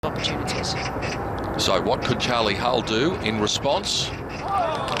So what could Charley Hull do in response?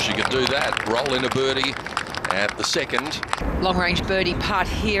 She can do that. Roll in a birdie at the second. Long-range birdie putt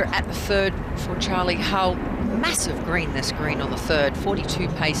here at the third for Charley Hull. Massive green, this green on the third, 42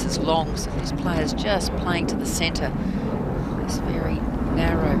 paces long. So these players just playing to the centre. This very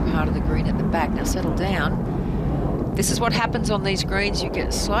narrow part of the green at the back. Now settle down. This is what happens on these greens. You get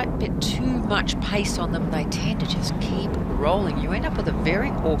a slight bit too much pace on them. They tend to just keep rolling. You end up with a very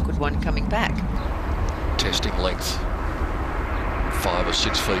awkward one coming back. Testing length. 5 or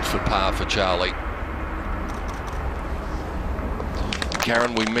 6 feet for par for Charley.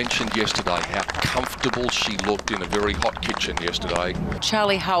 Karen, we mentioned yesterday how comfortable she looked in a very hot kitchen yesterday.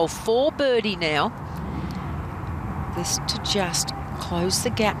 Charley Hull 4 birdie now. This to just close the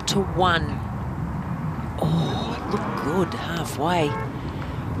gap to 1. Oh, it looked good halfway.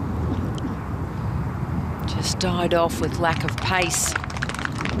 Just died off with lack of pace.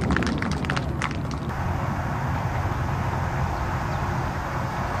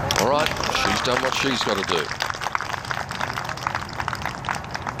 All right, she's done what she's got to do.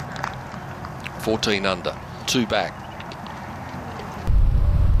 14 under, 2 back.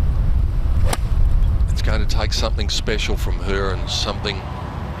 It's going to take something special from her and something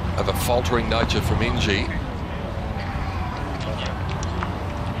of a faltering nature from Ingie.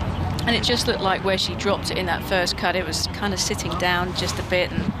 And it just looked like where she dropped it in that first cut, it was kind of sitting down just a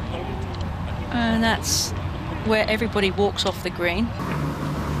bit, and that's where everybody walks off the green.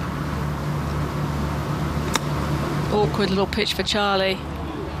 Awkward little pitch for Charley.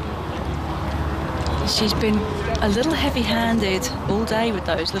 She's been a little heavy-handed all day with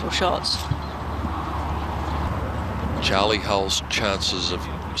those little shots. Charley Hull's chances of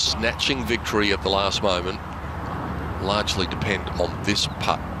snatching victory at the last moment largely depend on this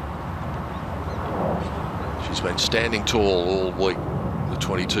putt. She's been standing tall all week, the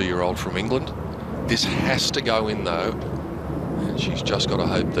 22-year-old from England. This has to go in, though, and she's just got to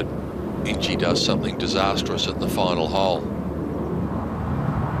hope that Ingie does something disastrous at the final hole.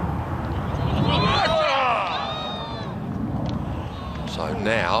 So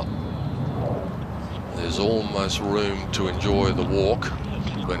now there's almost room to enjoy the walk.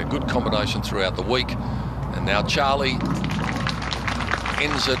 It's been a good combination throughout the week, and now Charley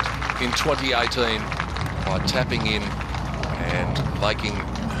ends it in 2018 by tapping in and making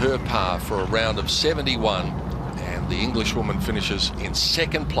her par for a round of 71, and the Englishwoman finishes in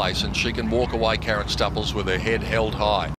second place, and she can walk away, Karen Stupples, with her head held high.